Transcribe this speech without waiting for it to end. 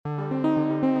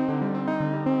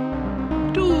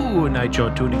Tonight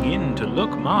you're tuning in to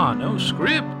Look Ma No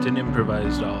Script, an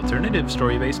improvised alternative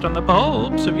story based on the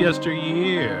pulps of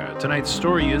yesteryear. Tonight's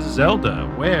story is Zelda,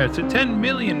 where to 10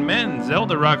 million men,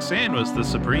 Zelda Roxanne was the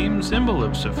supreme symbol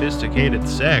of sophisticated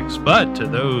sex, but to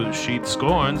those she'd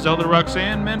scorned, Zelda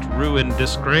Roxanne meant ruin,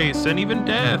 disgrace, and even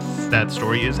death. That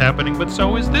story is happening, but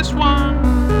so is this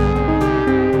one.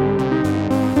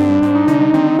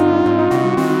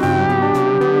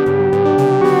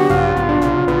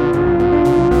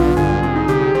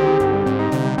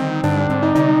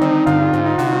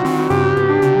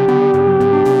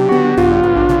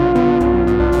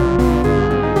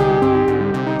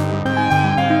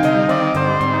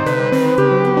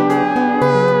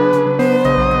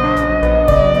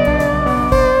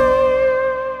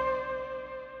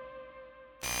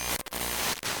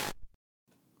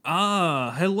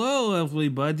 Hello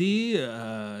everybody.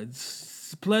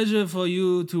 It's a pleasure for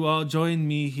you to all join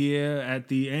me here at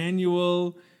the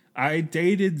annual I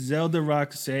Dated Zelda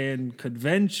Roxanne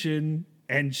convention,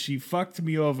 and she fucked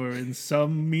me over in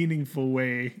some meaningful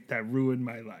way that ruined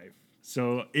my life.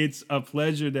 So it's a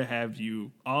pleasure to have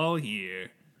you all here.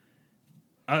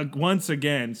 Once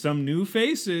again, some new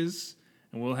faces,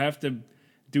 and we'll have to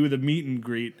do the meet and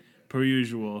greet per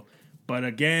usual. But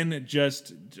again,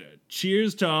 just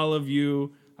cheers to all of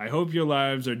you. I hope your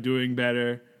lives are doing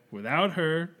better without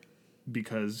her,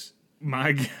 because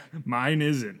mine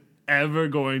isn't ever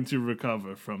going to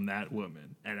recover from that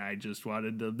woman. And I just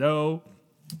wanted to know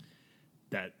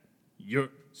that your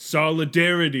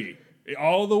solidarity,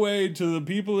 all the way to the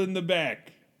people in the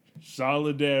back,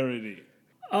 solidarity.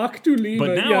 Ach du Liebe.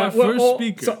 But now our first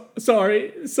speaker.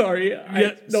 Sorry.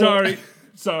 Sorry.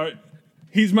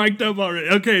 He's mic'd up already.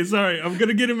 Okay, sorry. I'm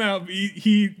gonna get him out.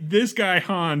 This guy,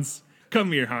 Hans.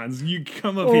 Come here, Hans. You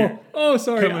come up here. Oh,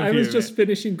 sorry. Come up I was here, just man.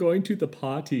 finishing going to the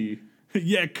potty.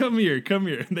 Yeah, come here.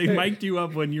 They mic'd you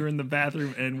up when you were in the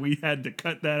bathroom, and we had to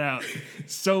cut that out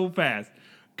so fast.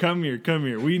 Come here.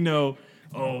 We know.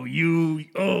 You're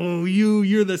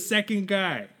the second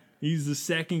guy. He's the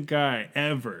second guy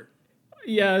ever.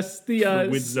 Yes, the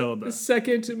with Zelda.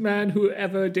 Second man who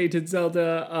ever dated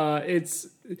Zelda. It's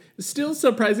still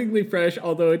surprisingly fresh,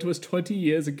 although it was 20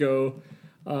 years ago.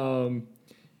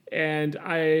 And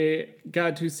I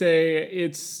got to say,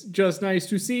 it's just nice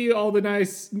to see all the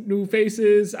nice new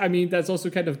faces. I mean, that's also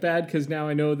kind of bad because now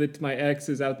I know that my ex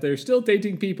is out there still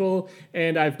dating people,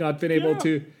 and I've not been able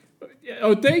to.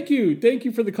 Oh, thank you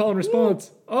for the call and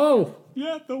response. Oh,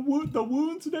 yeah, the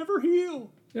wounds never heal.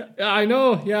 Yeah, I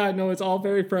know. Yeah, no, it's all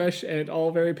very fresh and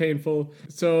all very painful.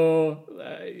 So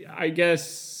I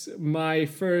guess my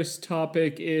first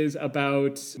topic is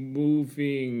about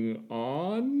moving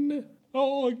on.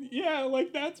 Oh, yeah,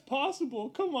 like that's possible.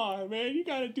 Come on, man. You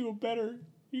gotta do a better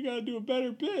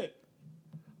bit.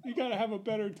 You gotta have a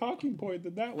better talking point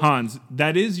than that one. Hans,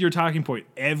 that is your talking point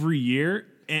every year.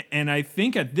 And I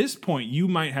think at this point you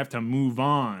might have to move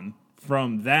on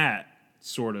from that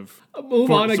sort of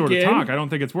talk. I don't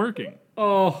think it's working.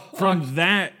 From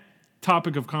that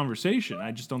topic of conversation,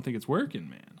 I just don't think it's working,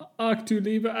 man. Ach du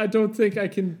Liebe, I don't think I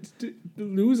can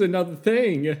lose another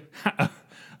thing.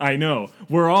 I know.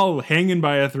 We're all hanging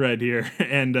by a thread here,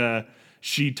 and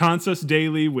she taunts us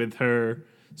daily with her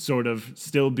sort of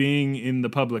still being in the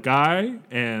public eye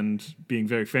and being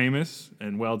very famous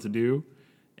and well-to-do,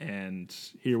 and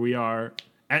here we are.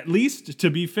 At least, to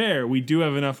be fair, we do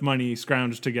have enough money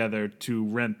scrounged together to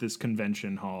rent this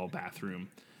convention hall bathroom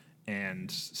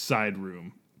and side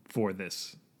room for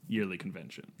this yearly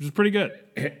convention, which is pretty good.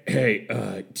 Hey,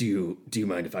 do you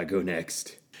mind if I go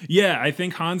next? Yeah, I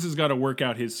think Hans has got to work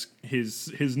out his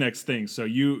next thing. So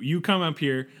you come up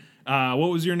here.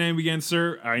 What was your name again,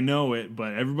 sir? I know it,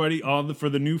 but everybody, for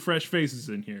the new fresh faces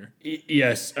in here.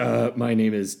 Yes, my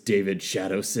name is David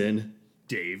Shadowson.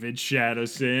 David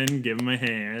Shadowson, give him a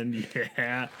hand.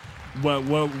 Yeah.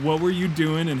 What were you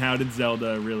doing, and how did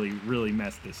Zelda really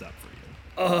mess this up for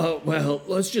you? Well,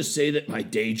 let's just say that my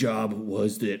day job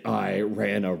was that I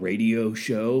ran a radio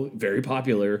show, very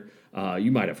popular.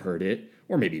 You might have heard it,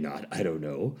 or maybe not. I don't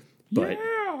know. But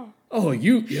yeah. Oh,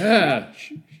 yeah.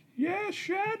 Yeah,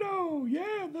 Shadow.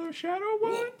 Yeah, the Shadow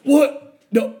one. What?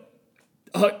 No,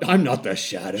 I'm not the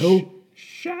Shadow.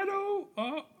 Shadow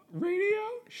Radio.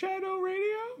 Shadow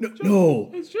Radio. No.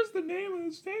 It's just the name of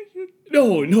the station.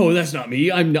 No, that's not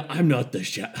me. I'm not the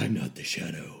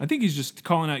Shadow. I think he's just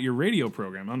calling out your radio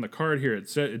program. On the card here,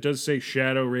 it does say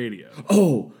Shadow Radio.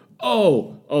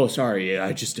 Oh, sorry.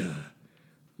 I just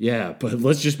yeah, but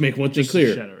let's just make one thing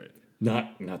clear. Shadow Radio.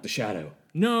 Not the Shadow.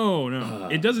 No.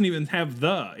 It doesn't even have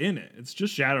the in it. It's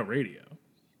just Shadow Radio.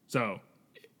 So.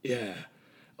 Yeah.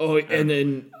 Oh, and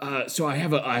then so I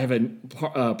have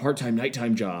a part-time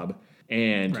nighttime job,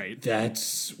 and Right.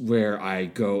 that's where I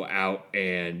go out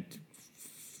and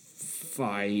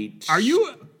fight. Are you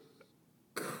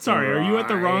at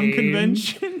the wrong crime.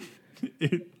 convention?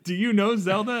 Do you know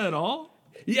Zelda at all?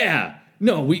 Yeah.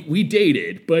 No, we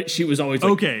dated, but she was always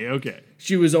like, Okay.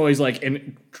 she was always like,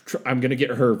 and I'm gonna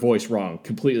get her voice wrong,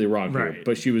 completely wrong here, Right.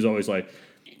 but she was always like,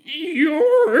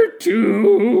 "You're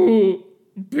too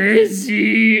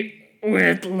busy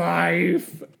with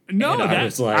life." No, And I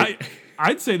was like,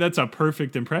 I'd say that's a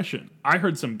perfect impression. I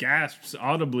heard some gasps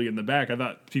audibly in the back. I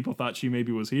thought people thought she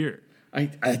maybe was here.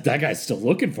 that guy's still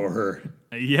looking for her.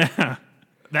 Yeah.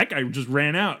 That guy just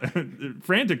ran out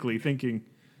frantically thinking,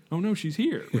 oh no, she's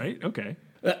here, right? Okay.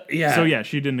 Yeah. So yeah,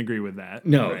 she didn't agree with that.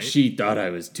 No, right? she thought I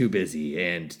was too busy,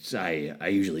 and I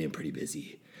usually am pretty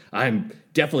busy. I'm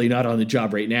definitely not on the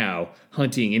job right now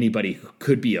hunting anybody who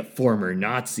could be a former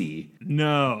Nazi.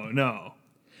 No.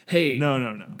 Hey,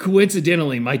 No.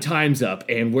 coincidentally, my time's up,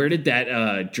 and where did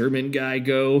that German guy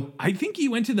go? I think he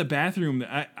went to the bathroom.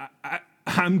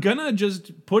 I'm gonna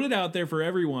just put it out there for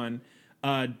everyone.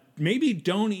 Maybe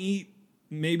don't eat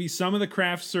maybe some of the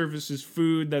craft services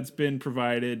food that's been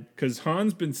provided, because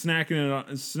Han's been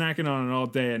snacking on it all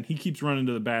day, and he keeps running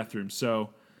to the bathroom. So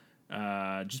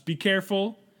just be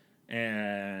careful.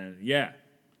 And yeah,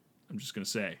 I'm just gonna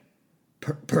say.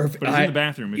 Perfect. But he's in the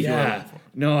bathroom if you are looking for him.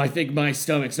 No, I think my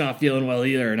stomach's not feeling well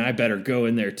either, and I better go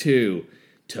in there too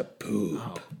to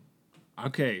poop.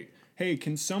 Okay. Hey,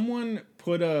 can someone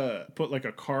put like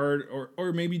a card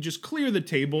or maybe just clear the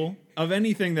table of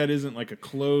anything that isn't like a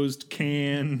closed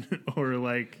can or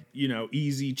like,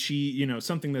 easy cheat,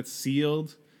 something that's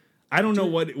sealed? I don't know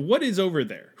what is over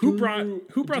there. Who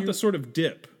brought the sort of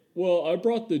dip? Well, I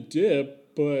brought the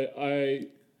dip, but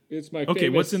it's my Okay,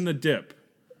 what's in the dip?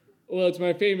 Well, it's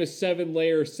my famous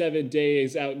 7-layer, 7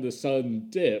 days out in the sun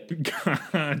dip.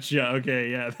 Gotcha.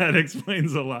 Okay, yeah, that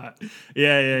explains a lot.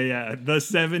 Yeah. The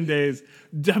 7 days.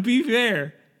 To be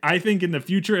fair, I think in the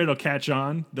future it'll catch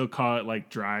on. They'll call it like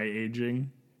dry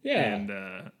aging. Yeah.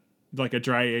 And like a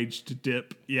dry aged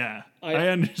dip. Yeah, I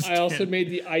understand. I also made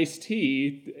the iced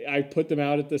tea. I put them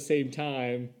out at the same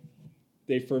time.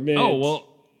 They ferment. Oh, well,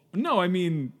 no, I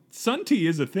mean, sun tea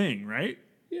is a thing, right?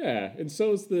 Yeah, and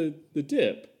so is the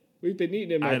dip. We've been eating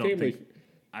it in my family.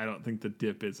 I don't think the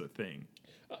dip is a thing.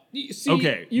 See,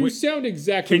 Okay, you sound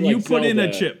exactly Can like you put in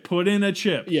a Zelda. chip? Put in a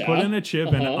chip. Yeah, Put in a chip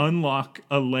and uh-huh. unlock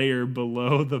a layer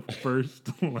below the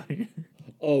first layer.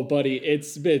 Oh, buddy,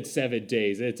 it's been 7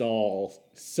 days. It's all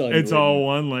sun. It's all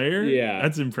one layer? Yeah.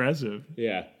 That's impressive.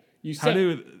 Yeah. You How sound,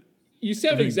 do you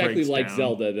sound everything exactly breaks like down?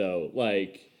 Zelda, though.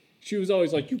 Like, she was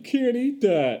always like, you can't eat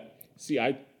that. See,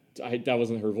 I that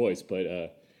wasn't her voice, but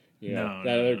No,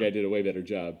 that other guy did a way better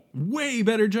job. way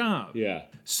better job? Yeah.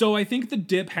 So I think the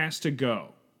dip has to go.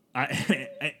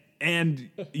 And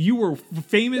you were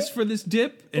famous for this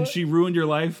dip, and she ruined your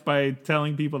life by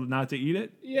telling people not to eat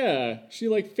it? Yeah, she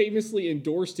like famously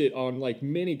endorsed it on like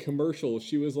many commercials.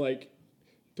 She was like,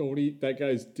 "Don't eat that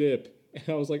guy's dip," and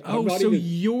I was like, "I'm not so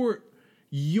even."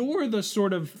 you're the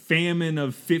sort of famine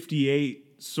of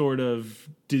 58 sort of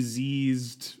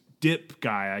diseased dip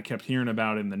guy I kept hearing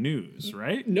about in the news,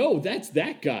 right? No, that's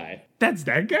that guy. That's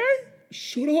that guy?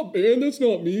 Shut up, man. That's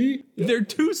not me. They're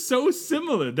two so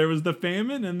similar. There was the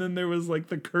famine, and then there was like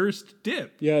the cursed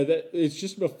dip. Yeah, that it's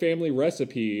just a family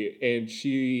recipe, and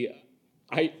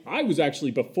I was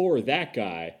actually before that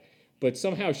guy, but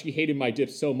somehow she hated my dip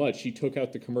so much she took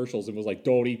out the commercials and was like,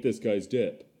 "Don't eat this guy's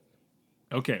dip."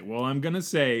 Okay, well, I'm gonna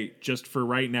say just for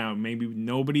right now, maybe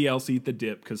nobody else eat the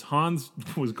dip because Hans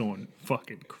was going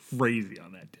fucking crazy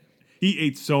on that dip. He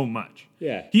ate so much.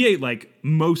 Yeah. He ate like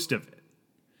most of it.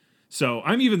 So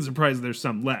I'm even surprised there's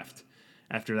some left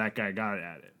after that guy got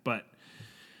at it. But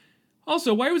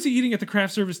also, why was he eating at the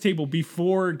craft service table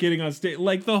before getting on stage?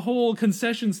 Like, the whole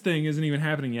concessions thing isn't even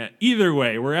happening yet. Either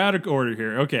way, we're out of order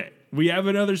here. Okay, we have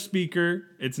another speaker.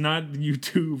 It's not you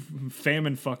two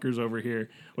famine fuckers over here.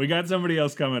 We got somebody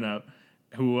else coming up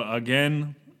who,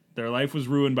 again, their life was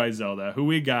ruined by Zelda. Who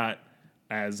we got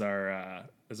as our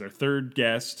third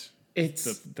guest?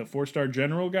 It's The 4-star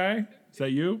general guy? Is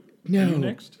that you? no, You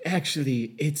next?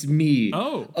 actually, it's me.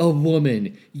 Oh. A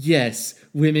woman. Yes,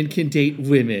 women can date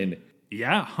women.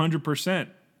 Yeah, 100%.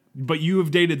 But you have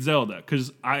dated Zelda,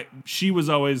 because she was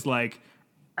always like,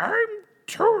 I'm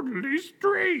totally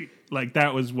straight. Like,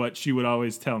 that was what she would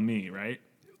always tell me, right?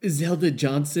 Zelda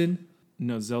Johnson?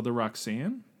 No, Zelda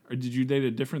Roxanne? Or did you date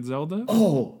a different Zelda?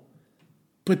 Oh,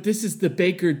 but this is the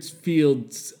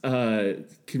Bakersfield's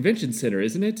convention center,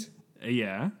 isn't it?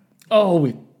 Yeah.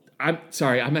 Oh, I'm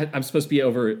sorry. I'm supposed to be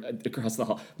over across the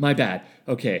hall. My bad.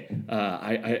 Okay.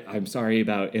 I'm sorry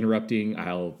about interrupting.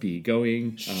 I'll be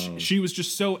going. She was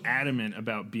just so adamant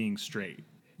about being straight.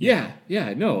 Yeah.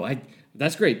 No.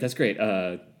 That's great.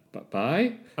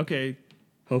 Bye. Okay.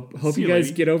 Hope See you you, guys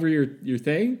lady. get over your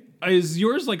thing. Is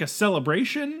yours like a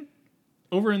celebration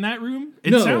over in that room?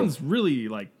 It No. sounds really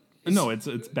like... No, it's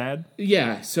bad.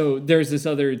 Yeah, so there's this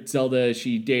other Zelda,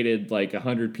 she dated like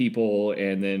 100 people,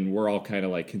 and then we're all kind of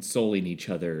like consoling each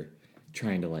other,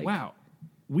 trying to like... Wow.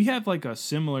 We have like a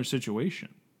similar situation.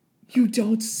 You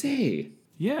don't say.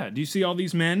 Yeah. Do you see all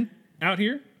these men out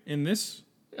here in this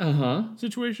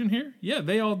situation here? Yeah,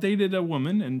 they all dated a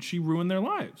woman and she ruined their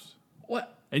lives.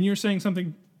 What? And you're saying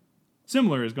something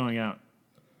similar is going out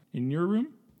in your room?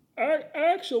 I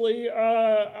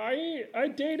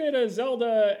dated a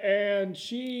Zelda, and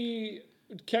she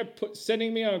kept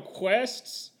sending me on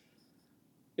quests.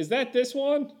 Is that this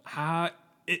one?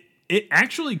 It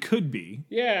actually could be.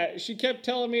 Yeah, she kept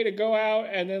telling me to go out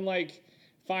and then like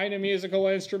find a musical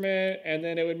instrument, and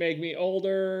then it would make me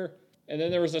older. And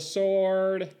then there was a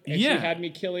sword, and she had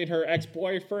me killing her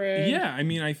ex-boyfriend. Yeah, I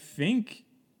mean, I think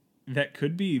that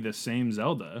could be the same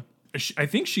Zelda. I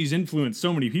think she's influenced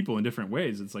so many people in different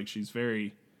ways. It's like she's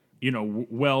very,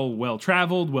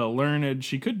 well-traveled, well-learned.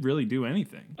 She could really do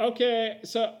anything. Okay,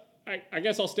 so I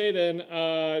guess I'll stay then.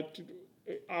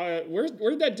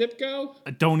 Where'd that dip go?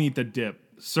 Don't eat the dip.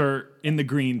 Sir, in the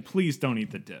green, please don't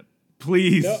eat the dip.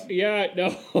 Please.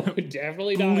 No,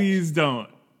 definitely not. Please don't.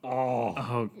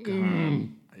 Oh, God.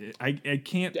 I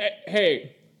can't.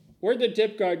 Hey, where'd the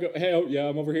dip guy go? Hey, oh, yeah,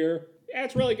 I'm over here. Yeah,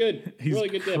 it's really good. He's really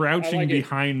good dip. crouching I like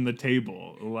behind the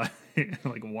table,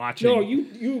 like watching. No,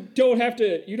 you don't have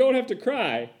to. You don't have to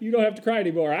cry. You don't have to cry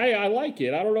anymore. I like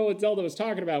it. I don't know what Zelda was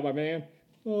talking about, my man.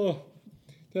 Oh,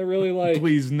 that really like.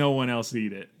 Please, no one else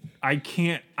eat it. I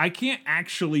can't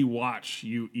actually watch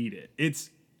you eat it.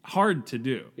 It's hard to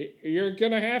do. You're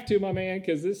gonna have to, my man,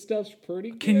 because this stuff's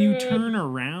pretty good. Can you turn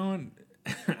around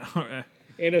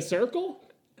in a circle?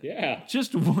 Yeah.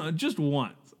 Just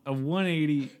once. A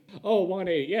 180. Oh,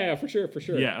 180. Yeah, for sure.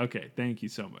 Yeah, okay. Thank you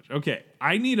so much. Okay,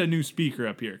 I need a new speaker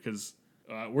up here because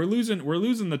we're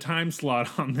losing the time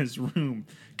slot on this room.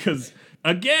 Because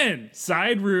again,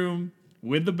 side room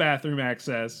with the bathroom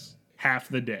access, half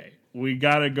the day. We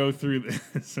gotta go through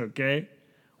this. Okay,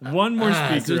 one more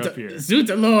speaker up here.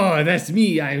 Zutalor, that's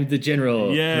me. I'm the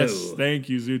general. Yes, Hello. thank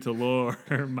you,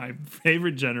 Zutalor, my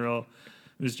favorite general,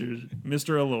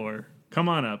 Mr. Allure. Come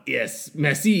on up. Yes,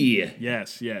 merci.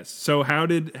 Yes. So how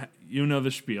did, you know the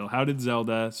spiel, how did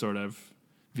Zelda sort of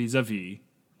vis-a-vis,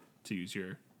 to use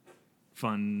your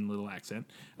fun little accent,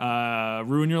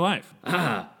 ruin your life?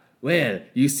 Well,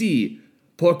 you see,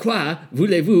 pourquoi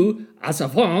voulez-vous à sa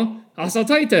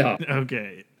tête?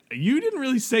 Okay. You didn't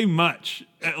really say much.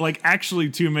 Like, actually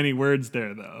too many words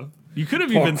there, though. You could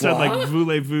have even said, like,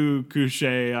 voulez-vous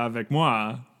coucher avec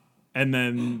moi? And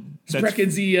then... Sprechen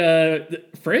Sie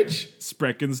French?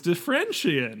 Spreckens de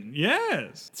Frenchian.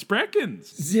 Yes.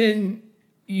 Spreckens. Then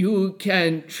you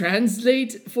can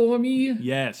translate for me?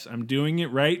 Yes, I'm doing it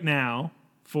right now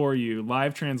for you,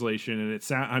 live translation,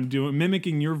 and I'm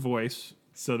mimicking your voice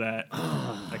so that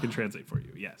I can translate for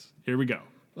you. Yes. Here we go.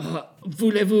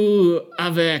 Voulez-vous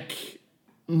avec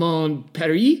mon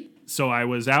Paris? So I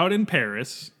was out in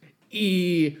Paris.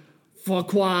 Et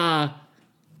pourquoi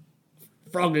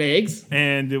frog legs?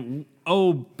 And,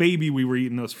 oh, baby, we were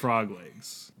eating those frog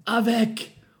legs.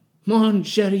 Avec mon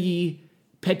chéri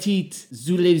petite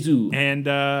Zulezou.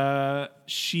 And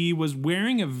she was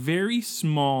wearing a very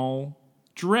small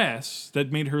dress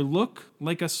that made her look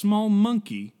like a small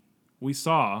monkey we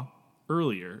saw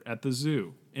earlier at the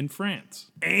zoo in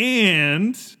France.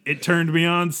 And it turned me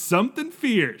on something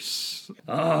fierce.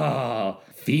 Oh,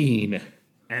 fiend.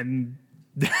 And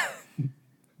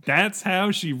that's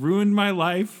how she ruined my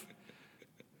life,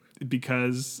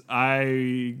 because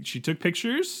she took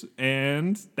pictures,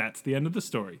 and that's the end of the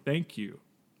story. Thank you.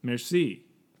 Merci,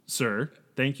 sir.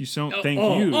 Thank you so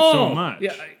much.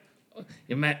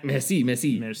 Yeah, merci.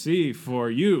 Merci for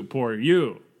you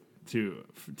to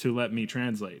let me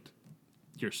translate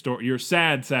your story, your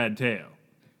sad tale.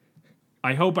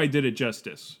 I hope I did it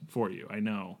justice for you. I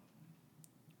know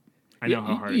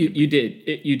how hard you did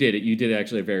it. You did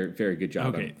actually a very, very good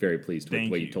job. Okay. I'm very pleased with the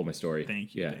way you told my story.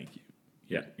 Thank you.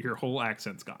 Yeah. Your whole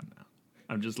accent's gone now.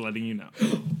 I'm just letting you know.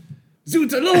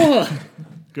 Zutalor!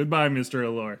 Goodbye, Mr.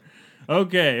 Allure.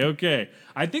 Okay.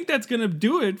 I think that's gonna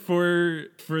do it for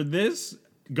this.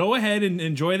 Go ahead and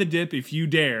enjoy the dip if you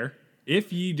dare.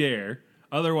 If ye dare.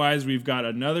 Otherwise, we've got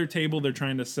another table they're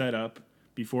trying to set up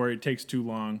before it takes too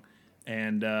long.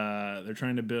 and they're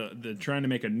trying to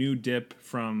make a new dip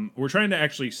from. We're trying to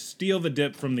actually steal the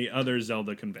dip from the other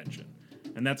Zelda convention,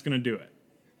 and that's gonna do it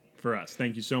for us.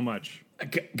 Thank you so much.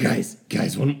 Guys,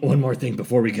 one more thing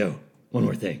before we go. One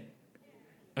more thing.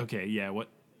 Okay, yeah.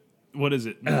 What is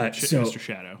it, so- Mr.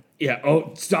 Shadow? Yeah.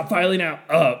 Oh, stop filing out.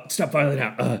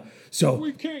 So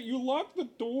We can't. You lock the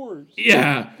doors.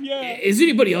 yeah. Yeah. Is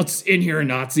anybody else in here a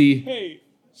Nazi? Hey,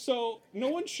 so no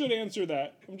one should answer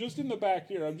that. I'm just in the back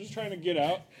here. I'm just trying to get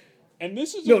out. And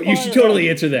this is No, you should totally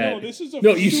answer that. No, this is a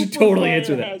No, you should super totally fire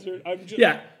answer that. hazard.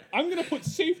 Yeah. I'm gonna put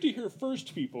safety here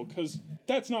first, people, because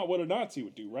that's not what a Nazi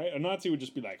would do, right? A Nazi would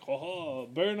just be like, "Oh,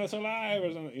 burn us alive,"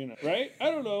 or something, right?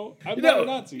 I don't know. I'm not a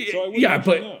Nazi, so I wouldn't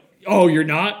actually know. Oh, you're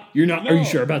not. You're not. Are you No.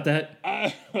 sure about that?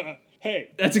 Hey,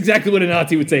 That's exactly what a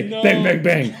Nazi would say. No. Bang, bang,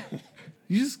 bang.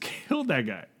 You just killed that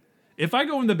guy. If I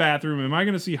go in the bathroom, am I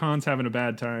gonna see Hans having a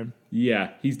bad time? Yeah,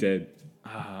 he's dead.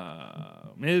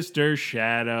 Mr.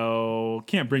 Shadow,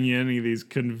 can't bring you any of these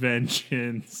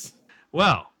conventions.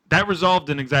 Well, that resolved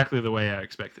in exactly the way I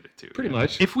expected it to. Pretty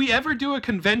much. If we ever do a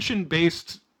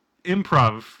convention-based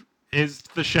improv, is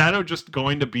the Shadow just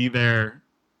going to be there,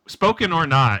 spoken or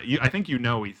not? I think you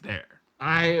know he's there.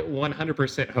 I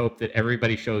 100% hope that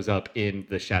everybody shows up in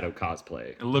the Shadow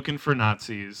cosplay. Looking for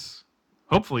Nazis.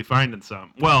 Hopefully finding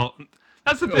some. Well,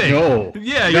 that's the thing. No.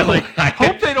 Yeah, you're like,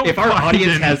 hope they don't If our find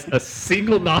audience any. has a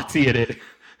single Nazi in it,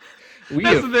 we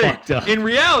That's have the thing. fucked up. In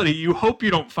reality, you hope you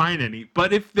don't find any.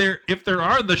 But if there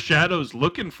are the Shadows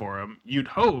looking for them, you'd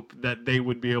hope that they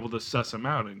would be able to suss them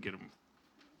out and get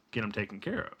them taken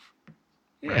care of.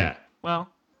 Yeah. Well,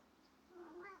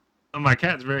 my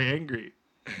cat's very angry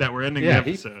that we're ending Yeah, the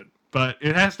episode, but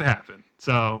it has to happen.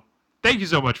 So, thank you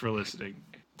so much for listening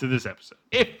to this episode.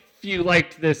 If you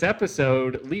liked this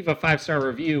episode, leave a 5-star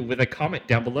review with a comment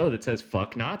down below that says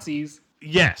 "fuck Nazis."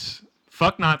 Yes,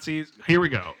 fuck Nazis. Here we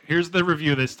go. Here's the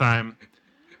review this time.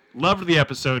 Loved the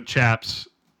episode, chaps.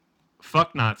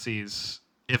 Fuck Nazis.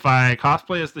 If I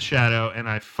cosplay as the Shadow and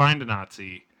I find a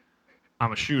Nazi, I'm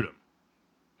gonna shoot him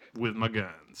with my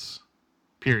guns.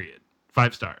 Period.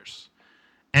 5 stars.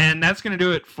 And that's going to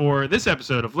do it for this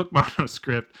episode of Look Mono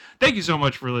Script. Thank you so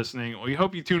much for listening. We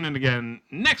hope you tune in again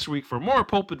next week for more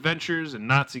pulp adventures and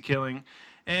Nazi killing.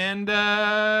 And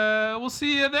we'll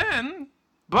see you then.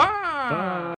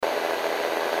 Bye.